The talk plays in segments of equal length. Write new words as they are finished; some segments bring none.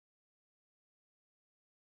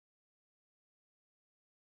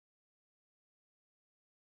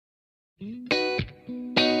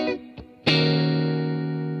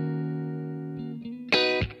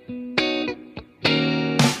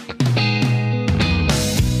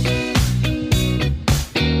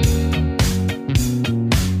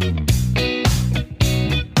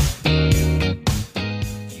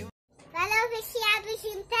Valeu, viciados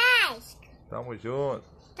em pesca. Tamo junto.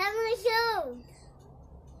 Tamo junto.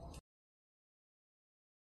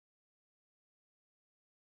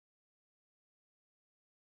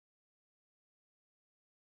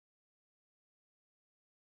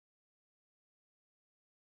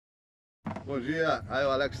 Bom dia, aí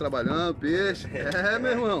o Alex trabalhando, peixe. É,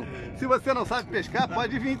 meu irmão, se você não sabe pescar,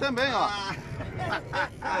 pode vir também, ó.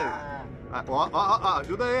 Ó,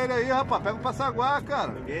 ajuda ele aí, rapaz, pega o passaguá,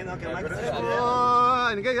 cara. Ninguém não quer mais que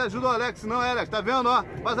você. Ninguém ajuda o Alex não, Alex, tá vendo, ó?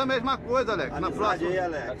 Faz a mesma coisa, Alex, na próxima. Aí,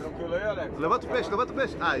 Alex. Tá tranquilo aí, Alex? Levanta o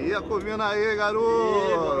peixe. Aí, a covina aí,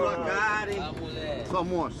 garoto. Cara, hein? Só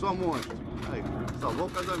monstro. Aí, salvou o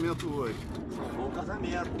casamento hoje. Salvou o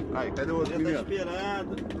casamento. Aí, cadê o outro Ele tá menino?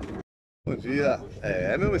 esperando. Bom dia.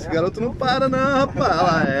 É, meu, esse garoto não para não,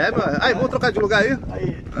 rapaz. Meu. Aí, vamos trocar de lugar aí?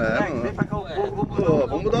 Aí, mano. vem pra cá,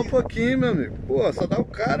 Vamos mudar um pouquinho, meu amigo. Pô, só dá o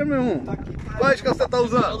cara, meu irmão. Qual isca você tá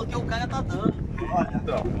usando? O que o cara tá dando. Olha,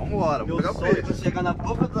 Então, vambora, vamos pegar o sonho peixe. é chegar na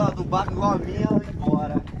boca do barco igual a minha e ir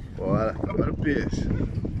embora. Bora, agora o peixe.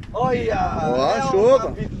 Olha! Ó, show,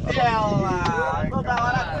 mano. Vitela! Toda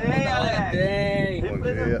hora tem, Alex! Tem! Bom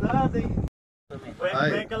dia. Representando, hein? Aí.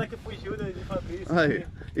 Foi aquela que fugiu de Fabrício. Aí,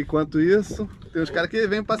 enquanto isso, tem uns caras que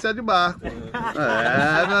vêm passear de barco.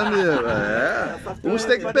 É, meu amigo, é. Uns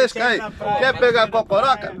tem que pescar aí. Quer pegar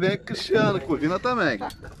cocoroca? Vem cristiano, curvina também.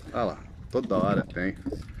 Olha lá, toda hora tem.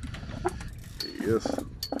 Isso.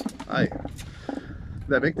 Aí.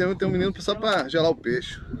 Ainda bem que tem um menino só pra gelar o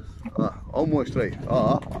peixe. Ó o monstro aí.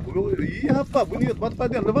 Ó. Ih, rapaz, bonito. Bota pra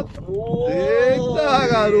dentro, levanta. Eita,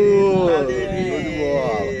 garoto. Show de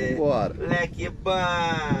bola. Vambora. Moleque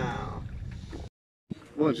bom.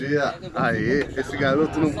 Bom dia. Aí, esse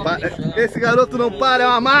garoto não para. Esse garoto não para, é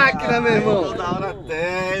uma máquina, meu irmão. Toda hora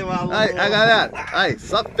tem, maluco. Aí, a galera. Aí,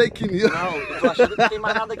 só fake news. Não, eu tô achando que não tem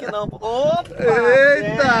mais nada aqui não. Opa!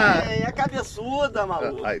 Eita! Tem, é cabeçuda,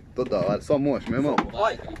 maluco. Aí, toda hora. Só monstro, meu irmão.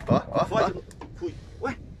 Olha, Ó. fui.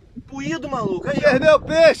 Ué, puído, maluco. Aí, Perdeu o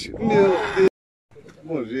peixe? Meu Deus.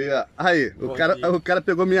 Bom dia. Aí, o cara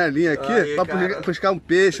pegou minha linha aqui Aí, pra cara. buscar um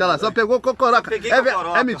peixe, olha lá, só pegou cocoroca. Peguei É,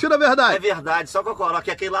 cocoroca. é mentira ou verdade? É verdade, só cocoroca.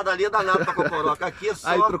 E aquele lado ali é danado pra cocoroca. Aqui é só...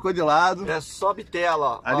 Aí trocou de lado. É só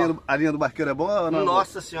bitela, ó. A linha do barqueiro é boa ou não?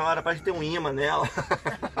 Nossa senhora, parece que tem um imã nela.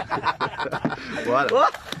 Bora.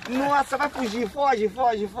 Oh, nossa, vai fugir, foge.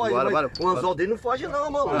 Bora. O anzol dele não foge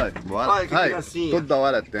não, mano. Vai, bora. Olha que Aí, criancinha. toda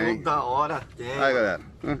hora tem. Toda hora tem. Aí, galera,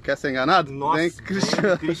 quer ser enganado? Nossa, Vem,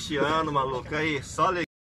 Cristiano. Cristiano, maluco. Aí, só legal.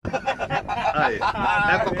 Aí.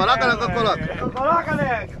 É cocoroca ou não é cocoroca? Coloca,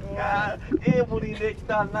 Alex! Ih, burinete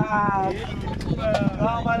danado!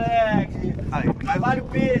 Calma, Alex! Aí. Trabalha o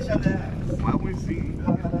peixe, Alex! Mais ruimzinho.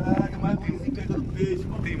 Caralho, mais ruimzinho pegando peixe.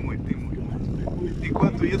 Tem muito.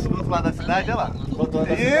 Enquanto isso, do outro lado da cidade, olha lá.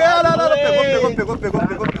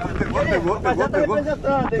 Pegou.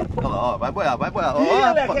 Representando, hein? Olha lá, ó, vai boiar. Ih,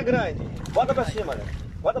 Alex, Ó, é grande! Bota pra cima,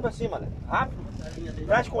 Alex! Rápido!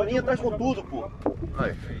 Traz com linha, traz com tudo, pô!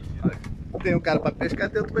 aí. Tem um cara pra pescar,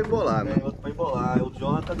 tem outro pra embolar, né? Tem outro pra embolar. O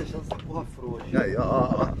Jhonatan tá deixando essa porra frouxa. Aí,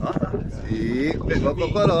 ó. Ih, pegou a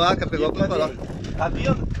cocoroca. Tá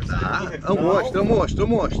vendo? É um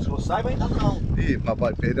monstro. Não saiba ainda não. Ih,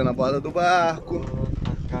 papai perdeu na borda do barco.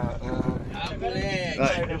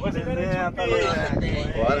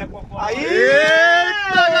 Bora. Aí!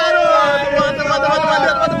 Eita, garoto! Bota pra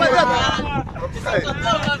dentro.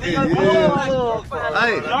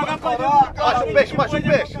 Aí, mostra o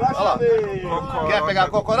peixe. Olha lá. Quer pegar a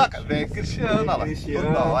cocoroca? Vem cristiano, olha lá.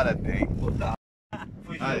 Toda hora tem.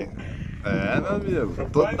 Aí. É, meu amigo,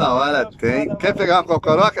 toda hora tem. Quer pegar uma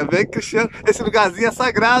cocoroca? Vem cristiano. Esse lugarzinho é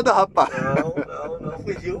sagrado, rapaz. Não.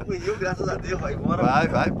 Fugiu, graças a Deus. Vai embora.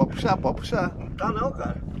 Vai, pode puxar. Não tá não,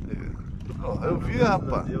 cara. Eu vi,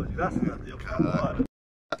 rapaz. Graças a Deus, cara.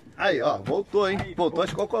 Aí, ó, voltou, hein? Voltou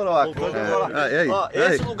as cocorocas. Ó,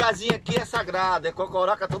 esse lugarzinho aqui é sagrado, é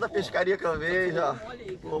cocoroca toda a pescaria que eu vejo, ó.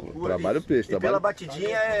 Loucura. Trabalha o peixe, E pela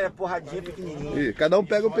batidinha é porradinha pequenininha. Ih, cada um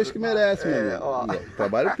pega o peixe que merece, meu irmão. Ó.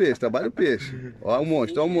 Trabalha o peixe. Ó, o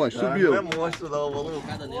monstro, subiu. Não é monstro não, maluco.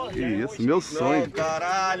 Que isso, meu sonho. Não,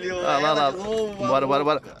 caralho. Lá.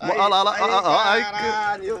 Bora. Ai,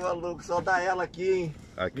 caralho, maluco, só dá ela aqui, hein.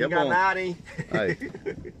 Aqui é bom. Enganaram, hein. Aí.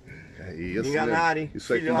 É isso, Enganaram, hein.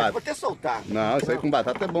 Isso aí com Filhote, batata. vou até soltar. Não, isso aí com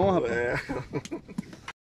batata é bom, rapaz. É.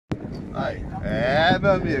 Aí. É,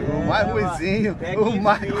 meu amigo, o mais ruizinho, pegou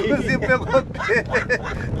peixe.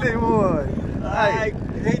 Tem muito. Aí,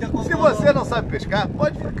 se você não sabe pescar,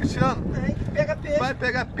 pode vir cristiano. Pega peixe. Vai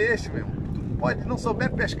pegar peixe, meu irmão. Pode não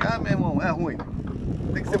souber pescar, meu irmão, é ruim.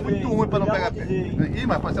 Tem que ser muito ruim pra não pegar peixe. Ih,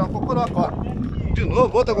 mas pode ser uma cocoroca, ó. De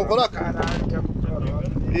novo, outra cocoroca. Caralho, que é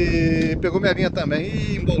cocoroca. E pegou minha linha também.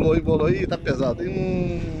 Ih, embolou. Ih, tá pesado.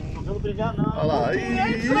 Não vou brilhar, não. Olha lá.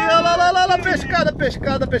 Ih, olha lá, pescada,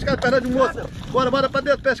 perna de moça. Bora pra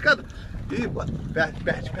dentro, pescada. Ih, bora.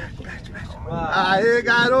 Perde. Aê,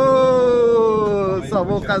 garoto!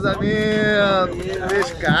 Salvou o casamento.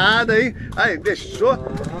 Pescada, hein? Aí, deixou.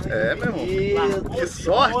 É, meu irmão. Que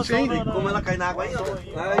sorte, hein? Como ela cai na água aí, ó.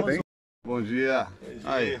 Bom dia.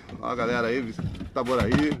 Aí, ó a galera aí,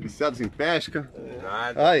 Itaboraí, viciados em pesca.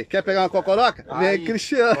 Aí, quer pegar uma cocoroca? Vem aí,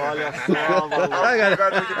 Cristiano. Olha só, mano. Aí,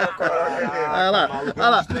 galera. Olha lá.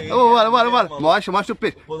 Bora. Mostra o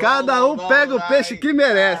peixe. Cada um pega o peixe que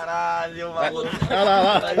merece. Caralho, maluco. Olha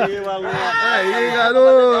lá. Aí, maluco. Aí,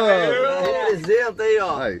 garoto. Representa aí,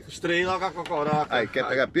 ó. Aí. Estreia logo a cocoroca. Aí, quer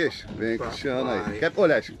pegar peixe? Vem, Cristiano aí. Quer,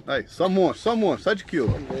 olha, aí, só monstro, só de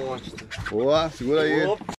quilo. Monstro. Boa, segura aí.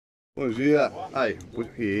 Bom dia. Aí,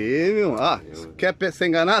 meu, quer ser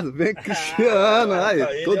enganado? Vem Cristiano.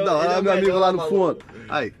 Aí, toda hora, meu amigo lá no fundo.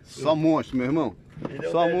 Aí, só monstro, meu irmão.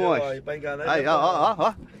 Só monstro. Aí,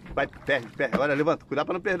 ó. Vai, perde. Olha, levanta. Cuidado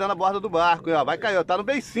pra não perder na borda do barco. Ó. Vai cair, ó. Tá no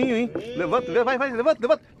beicinho, hein? Levanta, vai,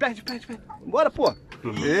 levanta. Perde. Bora, pô.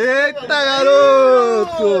 Eita,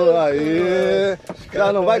 garoto. Aí.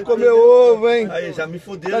 Já não vai comer ovo, hein? Aí, já me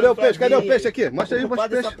fudeu. Cadê o peixe aqui? Mostra aí, mostra o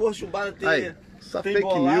peixe. Essa porra chumbada tem... Aí. Só tem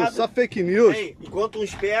fake news. Ei, enquanto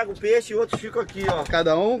uns pegam o peixe e outros ficam aqui, ó.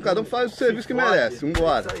 Cada um faz o serviço que merece.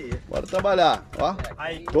 Vambora. Bora trabalhar, ó.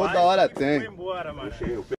 Toda hora tem.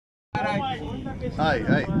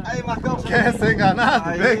 Aí, Marcão, quer ser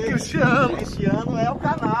enganado? Vem, Cristiano. Cristiano é o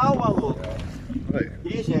canal, maluco. Aí.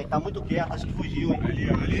 Ih, gente, tá muito quieto, acho que fugiu, hein?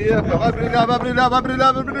 Vai brilhar.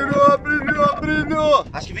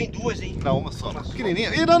 Acho que vem duas, hein? Não, uma só.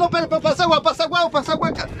 Pequenininha. Ih, não, pega, passa água,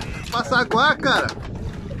 cara. Passa água, cara.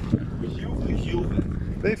 Fugiu,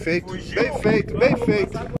 velho. Bem feito.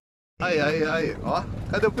 Aí, ó.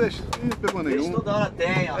 Cadê o peixe? Ih, pegou nenhum. Toda hora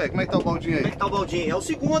tem, ó. É, como é que tá o baldinho aí? Como é que tá o baldinho? É o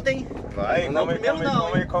segundo, hein? Vai. Não, o primeiro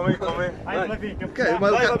não, hein? Calma aí.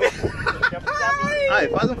 Aí,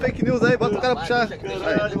 faz um fake news aí, bota o cara puxar.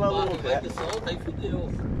 Caralho, maluco.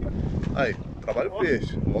 Aí, trabalha o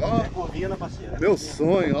peixe. Ó, Corvina, parceiro. meu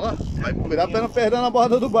sonho, ó lá. Vai cuidar pra não perder na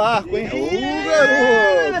borda do barco, hein? Ô,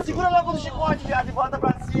 garoto! Segura logo no chicote, viado, e bota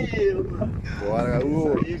pra cima. Bora,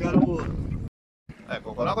 garoto. Aí, garoto. É,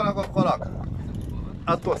 cocoroca.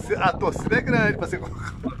 A torcida é grande pra ser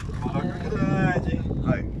cocoroca. Grande, hein?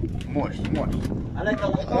 Aí, monstro. Olha aqui,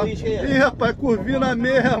 ó. Ih, rapaz, curvina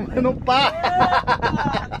mesmo, não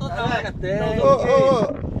para. Toda hora tem.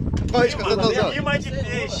 Qual é isso que você tá usando? Imã de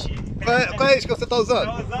peixe. Qual é isso que você tá usando?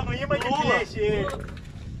 Tá usando imã de peixe.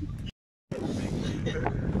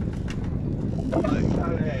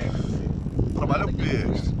 Trabalha o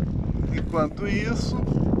peixe. Enquanto isso,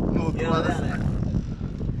 no outro lado.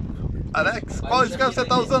 Alex, qual isca você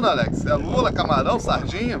tá usando, Alex? É lula, camarão,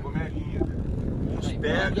 sardinha? Uns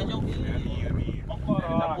pega.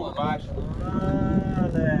 Por baixo.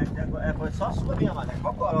 É só a sua mesmo, Alex.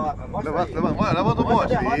 Cocoroca. Levanta o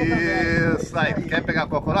monte. Isso aí. Quer pegar a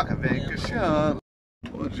cocoroca? Vem, Cristiano.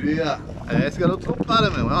 Bom dia. É, esse garoto não para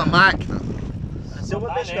mesmo, é uma máquina. Se eu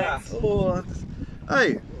vou pescar.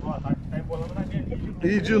 Aí. Tá embolando na minha linha.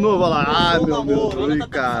 E de novo, olha lá. Meu Deus. Ui,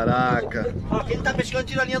 caraca. Ó, quem tá pescando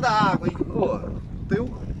tira a linha da água, hein? Pô, tem um...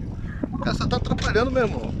 O cara só tá atrapalhando, meu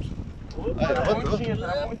irmão.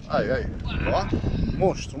 Aí. Ó,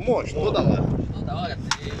 monstro, toda hora.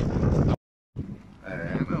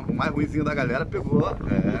 É, meu, o mais ruimzinho da galera pegou.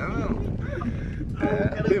 É, meu.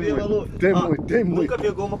 Tem muito. Nunca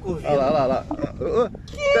pegou uma curvinha. Olha lá.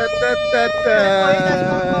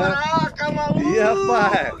 Caraca, maluco! Ih,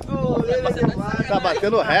 rapaz. Tá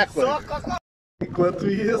batendo recorde. Enquanto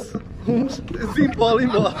isso, uns desembolam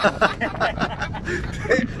embora.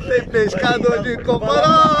 tem pescador de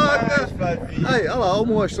cocoroca. Aí, olha lá, olha o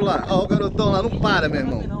monstro lá. Olha o garotão lá, não para, meu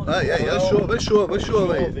irmão. Aí, vai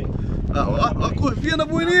chuva aí. Ó a curvina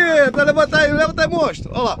bonita, levanta aí,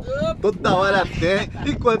 monstro. Olha lá, toda hora tem.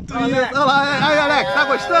 Enquanto isso, olha lá, aí, Alex, tá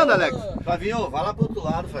gostando, Alex? Flavinho, vai lá pro outro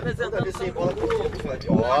lado, Flavinho. Toda vez você embola pro outro,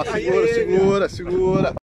 Flavinho. Ó,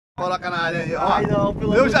 segura. Coloca na área aí, ó. Ai, não,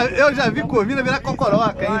 pelo eu já vi curvina virar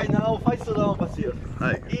cocoroca, hein? Ai, não, faz isso não, parceiro.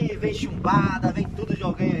 Aí. Ih, vem chumbada, vem tudo de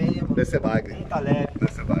alguém aí, mano. Desce bagre. Tá leve.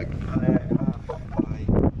 Desce bagre. Tá leve. Ai.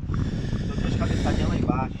 Tô com as cabeçadinhas lá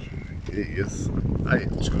embaixo. Que isso. Aí,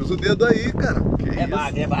 descruza o dedo aí, cara. Que É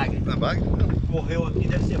bagre, é bagre. É bagre? Correu aqui,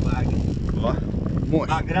 deve ser bagre. Ó,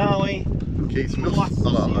 monstro. Magrão, hein? Que isso, Nossa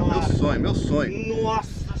olha lá, senhora. meu sonho, meu sonho.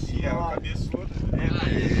 Nossa senhora. Cabeçudo.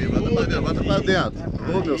 Aí, bota pra dentro.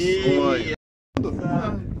 Ô, meu sonho.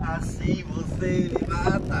 Assim você me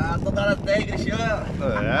mata. Toda hora tem, Cristiano.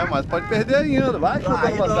 É, mas pode perder ainda. Vai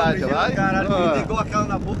jogando vantagem, vai. Caralho, pegou aquela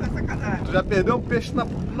na boca, é sacanagem. Tu já perdeu um peixe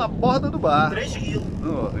na borda do bar. 3 quilos.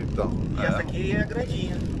 Então. E essa aqui é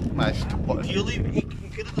grandinha. Mas tu 1 pode. quilo e 1,2 kg.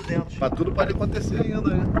 Mas tudo pode acontecer ainda,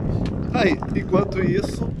 né? Aí, enquanto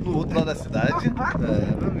isso, no outro lado da cidade.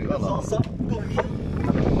 Meu amigo, olha lá. Só dormindo.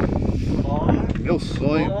 Meu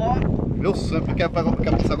sonho. Ó. Meu sonho. Quer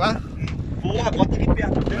passar agora? Porra, bota aqui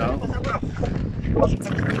perto. Não.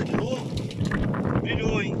 De novo.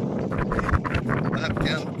 Brilhou, hein? Ah,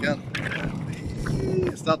 pequeno.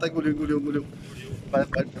 Ih, senão tá engoliu.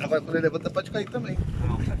 Agora quando ele levanta pode cair também.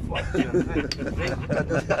 Não, sai fora.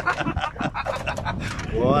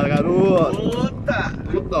 Bora, garoto. Puta!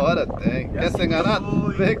 Toda hora tem. Quer ser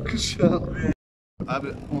enganado? Vem, Cristiano.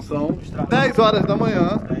 Abre, são 10 horas da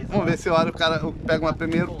manhã. Vamos ver se a hora o cara pega um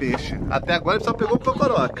primeiro peixe. Até agora ele só pegou o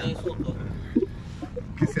cocoroca.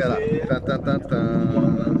 O que será?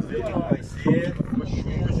 Vamos ver o que vai ser. Se for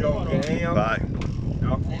chumbo de alguém, Vai. é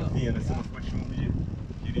uma curvina. Se não for chumbo de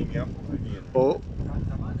ninguém, é uma curvina. Ou.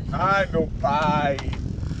 Ai, meu pai.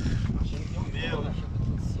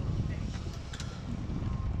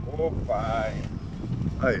 Ô, pai.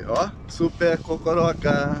 Aí, ó. Super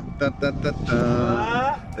cocoroca.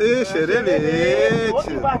 Ih, xerelete.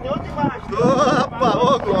 Outro embaixo. Opa,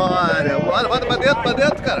 ô glória. Bora, bota pra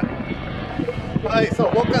dentro, cara. Aí,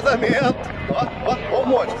 salvou o casamento. Ó o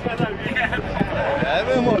monstro. É,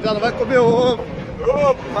 meu irmão, já não vai comer ovo.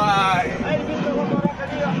 Ô, pai.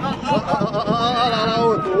 Olha lá,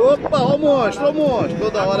 outro. Opa, ó o monstro.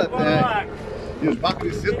 Toda hora tem. E os barcos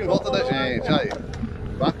de circo em volta da gente. Aí,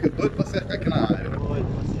 barco doido pra cercar aqui na área.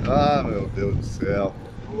 Ah, meu Deus do céu.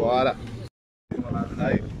 Bora.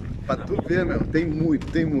 Aí, pra tu ver, meu, tem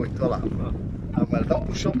muito. Olha lá. Agora dá um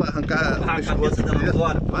puxão pra arrancar o pescoço dele.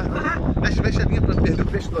 Vai. Mexe a linha pra perder o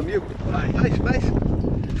peixe do amigo. Vai.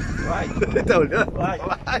 Tá olhando? Vai.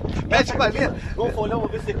 Mexe com a linha. Vamos olhar, vamos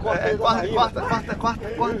ver se corta. Corta.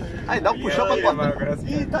 Aí dá um puxão pra Aí, cortar. mas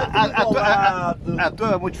Ih, tá A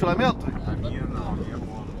tua é multifilamento? a minha não, a minha é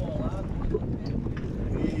mono.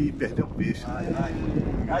 Ih, perdeu o peixe. Ai,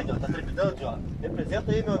 Jhonatan, tá trepidando, Jhonatan.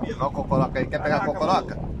 Representa aí, meu amigo. Olha o cocoroca aí. Quer pegar a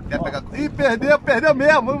cocoroca? Ih, perdeu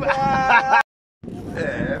mesmo.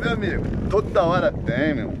 É, meu amigo. Toda hora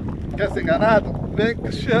tem, meu. Quer ser enganado? Vem,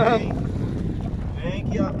 Cristiano. Vem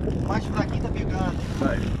aqui, ó. O mais fraquinho tá pegando.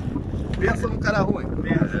 Vai. Pensa num cara ruim.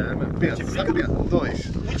 Pensa.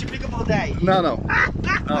 2. Multiplica por 10. Não. Olha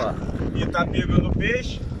lá. E tá pegando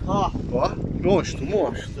peixe. Ó. Ó, monstro.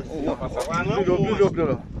 Brilhou.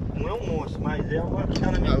 Não é um monstro, mas é uma que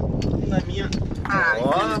tá na minha.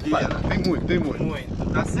 Ó, tem muito. Muito.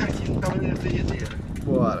 Tá certinho o tamanho da frigideira.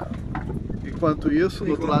 Bora. Enquanto isso,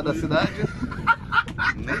 do outro lado da cidade,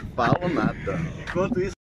 nem falo nada. Enquanto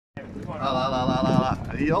isso. Olha lá.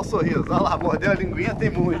 E olha o sorriso. Olha lá, mordeu a linguinha,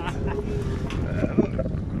 tem muito.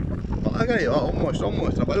 Larga aí, ó o monstro.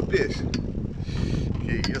 Olha o peixe.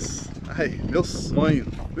 Que isso. Ai, meu sonho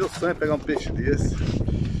é pegar um peixe desse.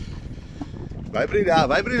 Vai brilhar.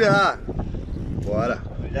 Bora.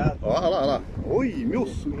 Olha lá. Oi, meu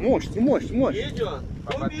monstro. aí, Jhonatan.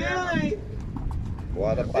 Combina, hein?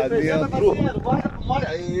 Bora pra Representa, dentro. parceiro. Bora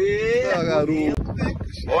aí. Ah, garoto.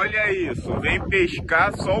 Olha isso, vem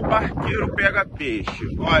pescar, só o barqueiro pega peixe.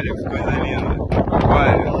 Olha que coisa linda.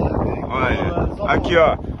 Olha. Aqui,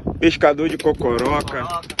 ó. Pescador de cocoroca.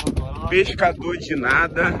 Pescador de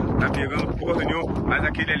nada. Tá pegando porra nenhuma. Mas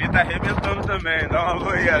aquele ali tá arrebentando também. Dá uma alô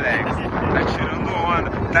aí, Alex. Tá tirando onda.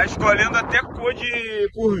 Tá escolhendo até cor de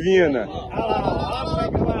curvina.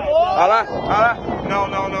 Olha lá. Não.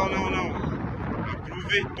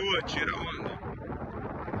 Aproveitou, tira onda.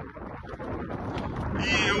 E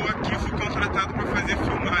eu aqui fui contratado para fazer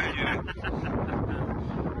filmagem, né?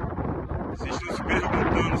 Vocês estão se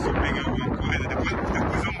perguntando se eu peguei alguma coisa,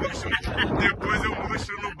 depois eu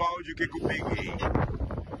mostro no balde o que eu peguei.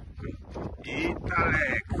 Eita,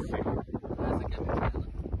 Alex!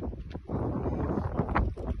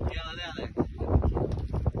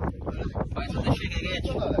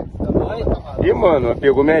 Ih, mano,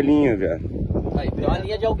 pegou minha linha, velho. Aí, pegou a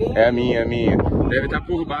linha de alguém. É a minha. Deve estar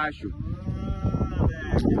por baixo.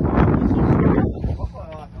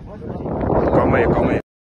 Calma aí.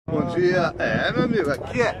 Bom dia. É, meu amigo,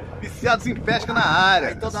 aqui é viciados em pesca na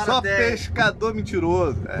área. Só pescador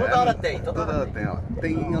mentiroso. Toda hora tem, toda hora tem. Ó.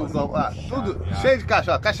 Tem anzol, tudo cheio de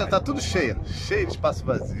caixa. Ó. A caixa tá tudo cheia, cheio de espaço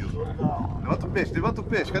vazio. Levanta o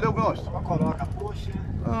peixe. Cadê o monstro? Coloca, poxa.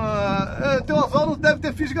 Teu anzol não deve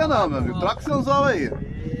ter fisga não, meu amigo. Troca esse anzol aí.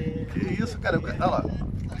 Que isso, cara? Olha lá.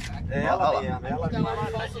 Ela mesmo.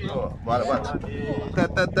 Bora.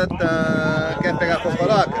 Quer pegar a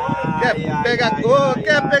cocoroca?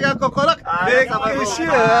 Quer pegar a cocoroca? Vem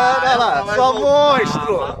cristiano, olha lá, só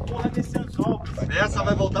monstro! Essa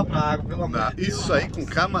vai voltar pra água, pelo amor. Isso aí com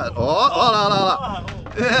camarão. Ó lá.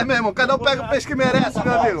 É, meu irmão, cada um pega o peixe que merece,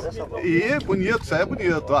 meu amigo. E bonito, isso aí é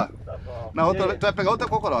bonito, ó. Na outra, tu vai pegar outra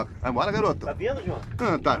cocoroca. Vai embora, garoto. Tá vindo, João?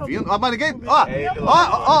 Tá vindo. Mas ninguém.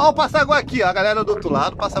 Ó, o passaguá aqui, ó. A galera do outro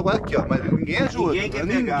lado, o passaguá aqui, ó. Mas ninguém ajuda.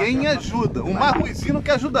 Ninguém ajuda. O mais ruizinho não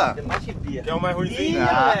quer ajudar. Quer o mais ruizinho?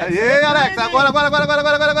 Ei, Alex, agora.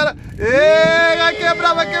 Ei, vai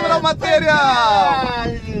quebrar o material.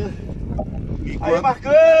 Aí,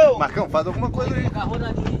 Marcão! Marcão, faz alguma coisa aí.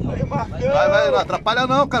 Aí, Marcão! Vai, não atrapalha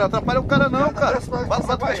não, cara. Atrapalha o cara não, cara.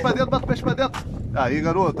 Bota o peixe pra dentro, Aí,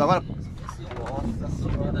 garoto, agora.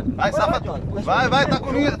 Vai, safado. Vai, tá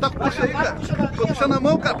com peixe aí, cara. Tô puxando a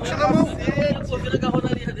mão, cara.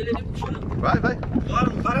 Vai. Bora,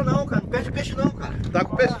 não para não, cara. Não perde peixe não, cara. Tá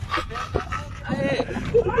com peixe?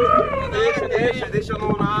 Deixa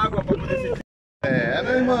na água pra poder se... É,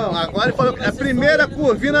 meu irmão, agora ele falou que é a primeira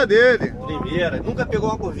curvina dele. Primeira, nunca pegou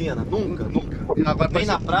uma curvina, nunca. Agora vem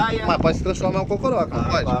na praia. Mas pode se transformar em um cocoroca, não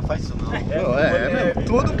pode? Faz isso não. Meu,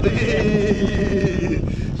 tudo bem.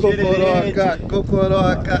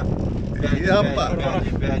 Cocoroca. Perde.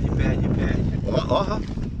 Ó.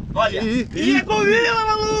 Olha. Ih, curvina,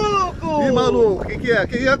 maluco! Ih, maluco, o que é?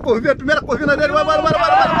 Que é a curvina? A primeira curvina dele, bora!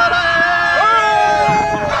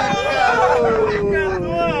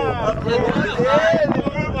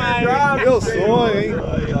 Meu sonho, hein?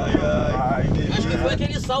 Acho que foi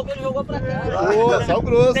aquele sal que ele jogou pra cá. Pô, sal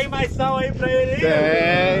grosso. Tem mais sal aí pra ele?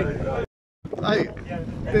 Tem. Aí.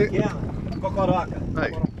 Cocoroca.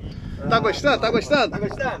 Aí. Tá gostando?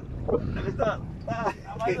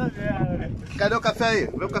 Cadê o café aí?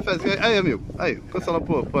 Vê o cafezinho aí. Aí, amigo. Aí, cancela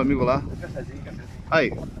pro amigo lá.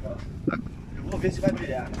 Aí. Eu vou ver se vai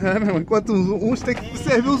brilhar. É, meu, enquanto uns tem que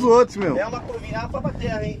servir os outros, meu. É uma curvinha pra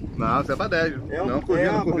terra, hein? Não, isso é pra 10. Não,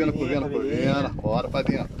 curvina. Bora pra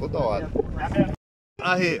dentro, toda hora.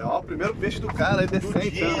 Aí, ó, o primeiro peixe do cara aí,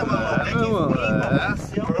 decente, né? Meu irmão,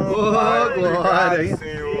 Ô, glória, hein?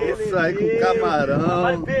 Isso aí com camarão.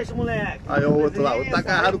 Vai peixe, moleque. Aí o outro lá, o outro tá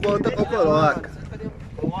agarrado com a outra cocoroca.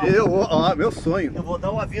 Meu sonho. Eu vou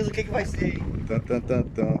dar um aviso o que vai ser, hein?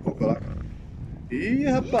 Cocoroca. Ih,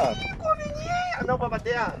 rapaz. Não,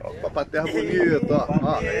 papaterra. Papaterra bonito,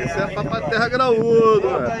 ó. Esse é papaterra graúdo,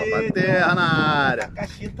 né? Papaterra na área.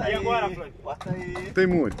 Cachita aí. E agora, Flávio? Bota aí. Tem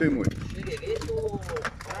muito.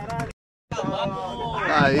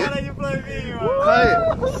 Aí.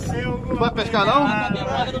 Tu vai pescar não?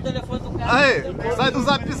 Aí, sai do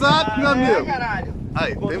zap, meu amigo.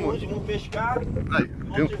 Aí, tem muito. Vamos pescar. Aí,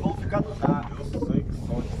 outros vão ficar no zap.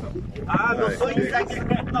 Meu sonho é aqui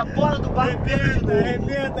na borda do barco.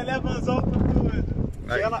 Arrebenta, leva o anzol por tudo.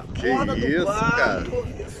 Que isso, cara.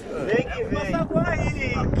 Vem que vem.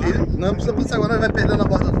 Não precisa passar agora, vai perder na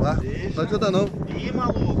borda do barco. Não ajuda não. Ih,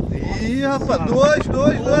 maluco. Ih, rapaz, dois.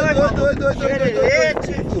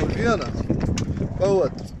 Curvina. Qual o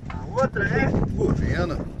outro? A outra é?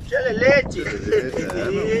 Curvina. Xelelete.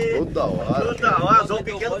 Toda hora. Zão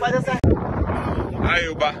pequeno faz essa. Aí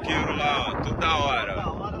o barqueiro lá, ó, toda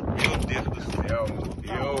hora. Meu Deus do céu,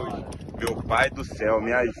 meu pai do céu,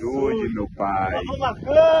 me ajude, meu pai.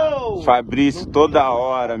 Fabrício, toda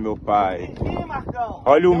hora, meu pai.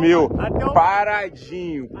 Olha o meu,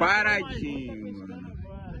 paradinho, mano.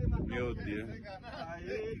 Meu Deus.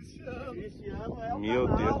 Meu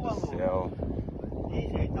Deus do céu.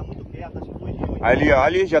 Ali, ó,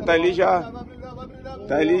 ali, já tá ali já.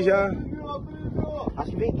 Tá ali já.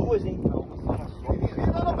 Acho que vem duas, hein?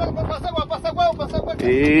 Passa água.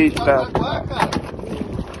 Eita.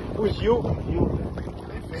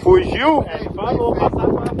 Fugiu? Ele falou, passa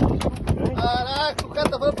água. Caraca, o cara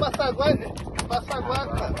tá falando passa água,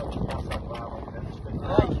 cara.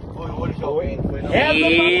 Foi o olho jovem, foi não.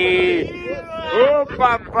 Ô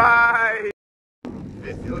papai!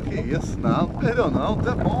 Perdeu, que isso? Não perdeu não, tu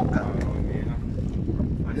é bom, cara.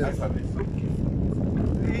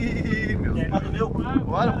 Ih, meu Deus.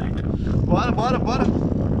 Bora.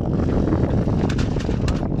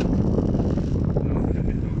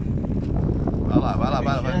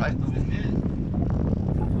 Vai.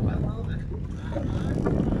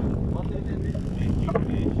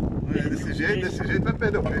 desse jeito, vai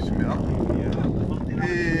perder o peixe mesmo.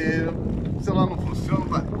 E o celular não funciona,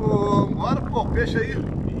 vai. Pô, bora pô, o peixe aí.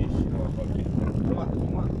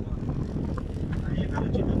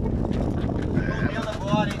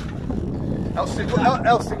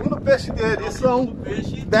 É o segundo peixe dele, e são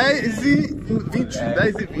 10 e 20.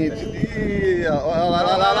 E olha lá,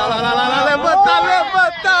 levanta!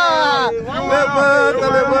 Levanta!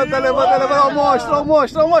 Ó,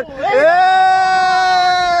 mostra!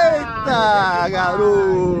 Eita,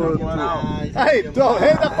 garoto! Aí, tu é o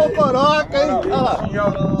rei da cocoroca, hein? Olha lá.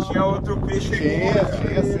 Tinha outro peixe.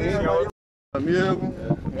 Tinha. Amigo,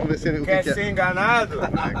 vamos ver se ele Quer ser enganado?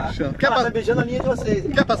 Tá beijando a linha de vocês.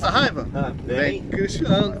 Quer passar raiva? Vem.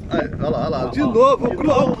 Cristiano. Aí, olha lá. De novo, o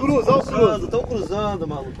cruz. Estão cruzando,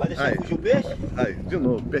 maluco. Vai deixar Aí. fugir o peixe? Aí, de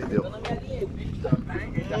novo, perdeu.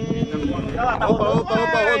 Opa,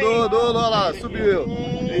 Rodou, olha lá, subiu.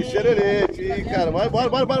 E xerelete, e cara, bora.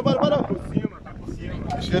 Tá por cima.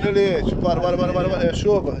 Xerelete, bora. É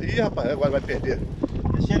chuva. Ih, rapaz, agora vai perder.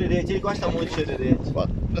 Xererete, ele gosta muito de xererete. Bora,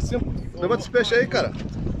 pra cima. Levanta esse peixe aí, cara.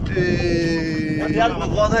 E... Obrigado por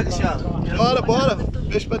voz, né, Cristiano? Bora.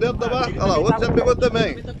 Peixe pra dentro da barra. Olha lá, outro já pegou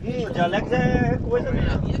também. O de Alex é coisa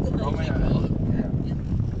mesmo.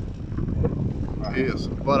 Isso,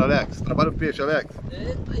 bora, Alex. Trabalha o peixe, Alex.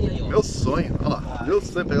 Meu sonho, olha lá. Meu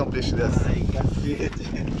sonho é pegar um peixe desse. Ai, cacete.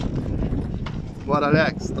 Bora,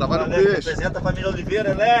 Alex. Trabalha o Alex, peixe. apresenta a família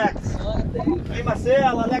Oliveira, Alex. Vem,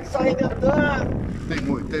 Marcelo, Alex só arrebentando. Tem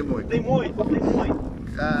muito. Tem muito.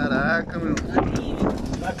 Caraca, meu.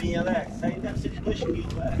 Vai vir, Alex. Isso aí deve ser de 2 quilos,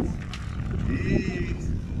 Alex. Ih.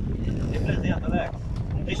 Representa, Alex.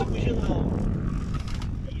 Não deixa fugir, não.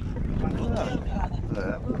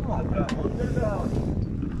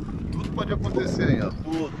 Tudo pode acontecer aí, ó.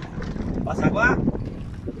 Tudo. Passa água?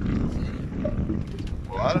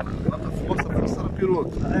 Bora. Bota força no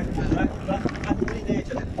piloto. Alex, vai com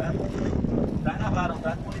molinete, Alex. Traz na vara, não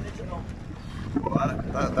traz com molinete, não. Bora.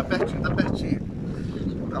 Tá pertinho.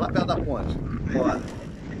 Tá lá perto da ponte. Bora.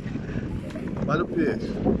 Trabalha o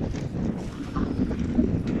peixe.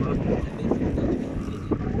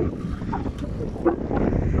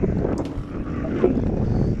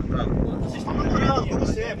 Vocês estão namorando, como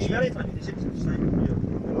sempre. Espera aí, Flávio. Deixa ele sair primeiro.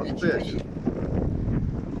 Outro peixe.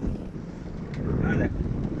 Alex.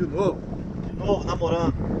 De novo. De novo,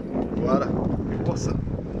 namorando. Bora. Força.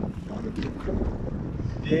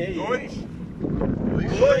 Dois.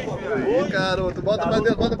 Aí, garoto. Bota pra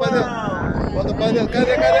dentro.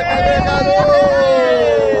 Cadê, garoto?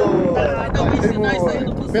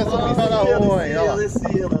 Pensa no cara ruim, olha lá.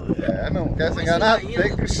 Não quer ser enganado?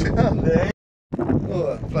 Vem, Cristiano.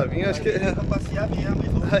 Ô, Flavinho, acho que é Pra passear mesmo,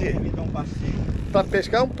 eles Aí. vão me dar um passeio. pra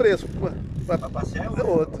pescar é um preço. Pra passear É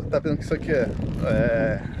outro. Tá vendo que isso aqui é?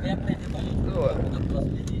 Vem aprender com a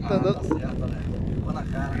gente. Tá dando... certo, né? Vou na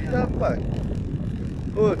cara. Ih, rapaz.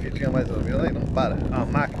 Ô, que tinha mais ou menos aí, não para. A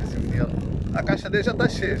máquina, esse menino. A caixa dele já tá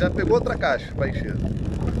cheia, já pegou outra caixa pra encher.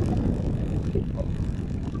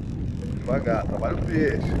 Devagar, trabalha o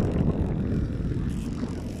peixe.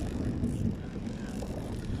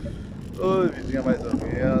 Ô, vidinha mais ou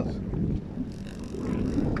menos.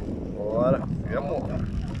 Bora. E amor.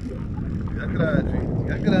 E é grande,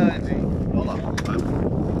 hein? Olha lá.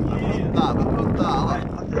 Vai brotar, olha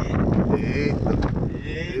lá.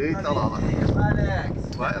 Eita, olha lá. Alex.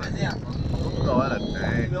 Vai, Apresenta. toda hora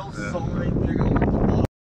tem. Meu som.